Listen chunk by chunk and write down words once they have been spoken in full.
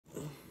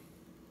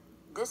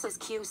This is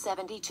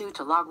Q72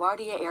 to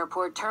LaGuardia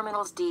Airport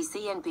Terminals D,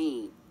 C, and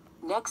B.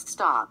 Next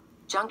stop,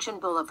 Junction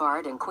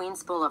Boulevard and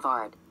Queens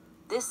Boulevard.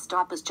 This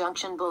stop is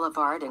Junction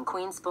Boulevard and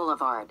Queens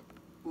Boulevard.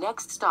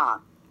 Next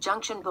stop,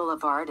 Junction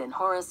Boulevard and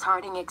Horace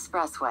Harding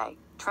Expressway.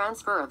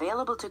 Transfer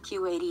available to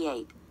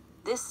Q88.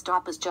 This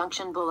stop is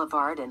Junction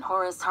Boulevard and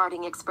Horace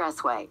Harding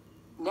Expressway.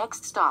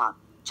 Next stop,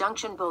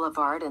 Junction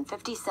Boulevard and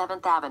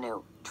 57th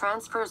Avenue.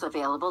 Transfers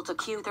available to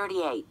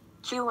Q38,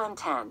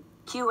 QM10,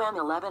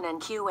 QM11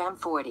 and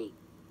QM40.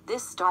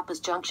 This stop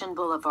is Junction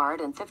Boulevard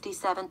and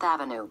 57th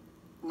Avenue.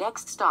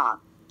 Next stop,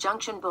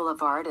 Junction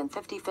Boulevard and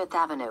 55th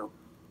Avenue.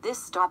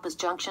 This stop is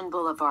Junction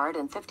Boulevard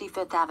and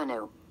 55th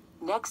Avenue.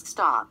 Next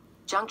stop,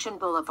 Junction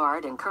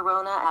Boulevard and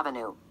Corona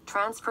Avenue.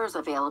 Transfers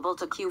available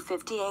to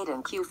Q58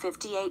 and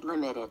Q58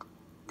 Limited.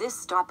 This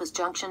stop is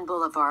Junction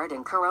Boulevard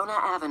and Corona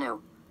Avenue.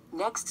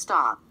 Next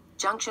stop,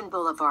 Junction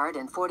Boulevard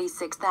and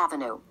 46th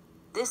Avenue.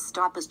 This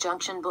stop is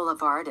Junction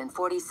Boulevard and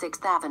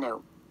 46th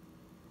Avenue.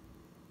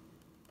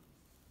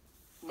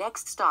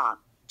 Next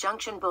stop,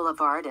 Junction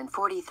Boulevard and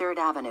 43rd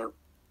Avenue.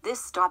 This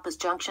stop is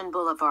Junction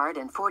Boulevard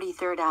and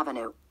 43rd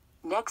Avenue.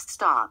 Next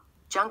stop,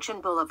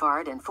 Junction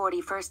Boulevard and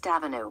 41st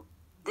Avenue.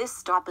 This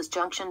stop is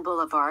Junction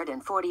Boulevard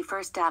and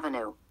 41st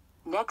Avenue.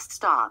 Next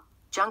stop,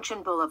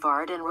 Junction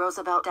Boulevard and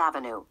Roosevelt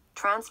Avenue.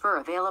 Transfer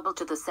available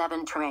to the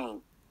 7 train.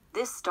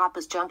 This stop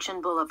is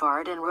Junction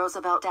Boulevard and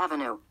Roosevelt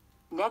Avenue.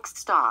 Next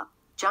stop,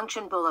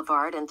 Junction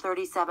Boulevard and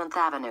 37th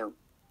Avenue.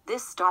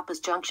 This stop is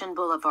Junction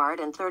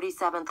Boulevard and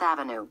 37th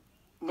Avenue.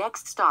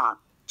 Next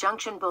stop,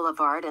 Junction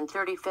Boulevard and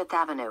 35th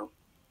Avenue.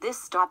 This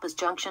stop is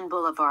Junction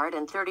Boulevard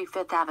and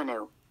 35th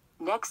Avenue.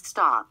 Next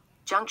stop,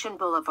 Junction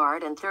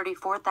Boulevard and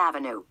 34th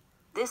Avenue.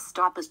 This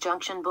stop is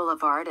Junction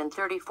Boulevard and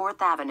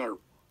 34th Avenue.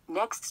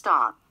 Next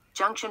stop,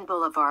 Junction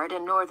Boulevard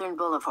and Northern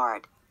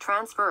Boulevard.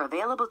 Transfer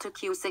available to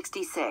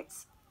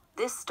Q66.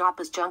 This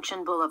stop is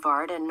Junction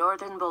Boulevard and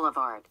Northern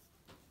Boulevard.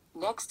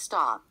 Next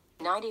stop,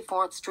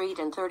 94th Street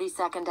and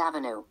 32nd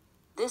Avenue.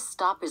 This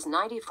stop is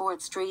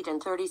 94th Street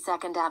and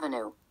 32nd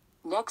Avenue.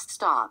 Next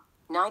stop,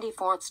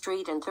 94th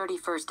Street and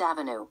 31st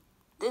Avenue.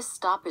 This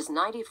stop is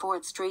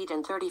 94th Street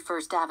and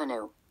 31st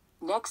Avenue.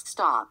 Next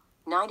stop,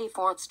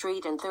 94th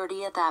Street and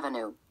 30th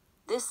Avenue.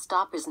 This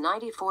stop is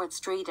 94th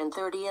Street and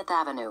 30th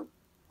Avenue.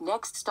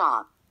 Next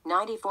stop,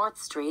 94th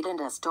Street and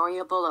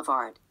Astoria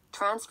Boulevard.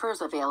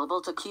 Transfers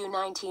available to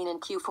Q19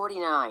 and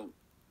Q49.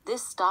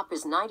 This stop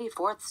is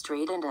 94th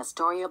Street and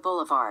Astoria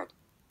Boulevard.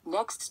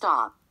 Next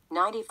stop,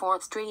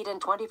 94th Street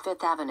and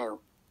 25th Avenue.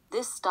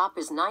 This stop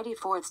is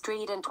 94th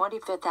Street and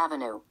 25th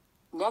Avenue.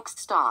 Next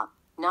stop,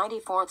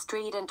 94th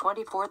Street and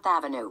 24th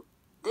Avenue.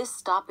 This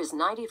stop is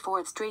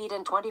 94th Street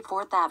and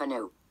 24th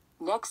Avenue.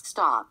 Next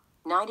stop,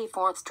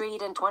 94th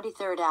Street and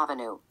 23rd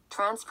Avenue.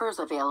 Transfers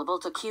available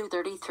to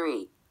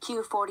Q33,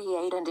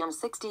 Q48 and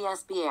M60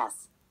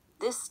 SBS.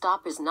 This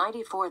stop is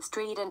 94th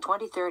Street and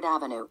 23rd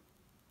Avenue.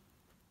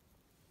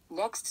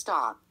 Next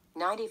stop,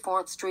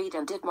 94th Street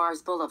and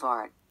Ditmars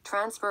Boulevard.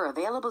 Transfer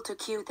available to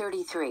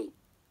Q33.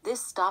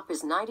 This stop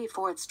is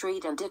 94th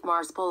Street and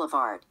Ditmars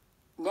Boulevard.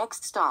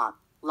 Next stop,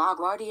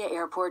 LaGuardia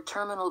Airport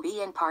Terminal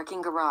B and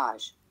Parking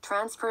Garage.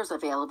 Transfers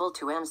available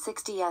to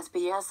M60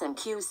 SBS and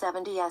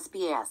Q70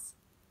 SBS.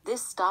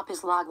 This stop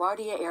is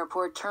LaGuardia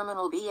Airport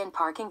Terminal B and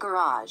Parking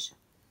Garage.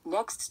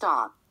 Next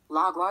stop,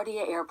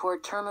 LaGuardia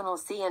Airport Terminal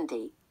C and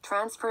D.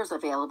 Transfers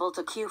available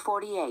to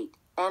Q48,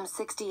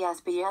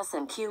 M60 SBS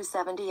and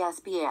Q70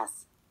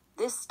 SBS.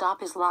 This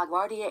stop is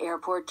LaGuardia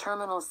Airport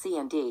Terminal C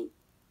and D.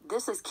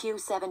 This is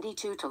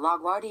Q72 to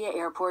LaGuardia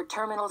Airport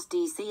Terminals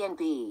D, C, and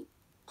B.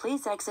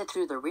 Please exit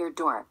through the rear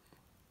door.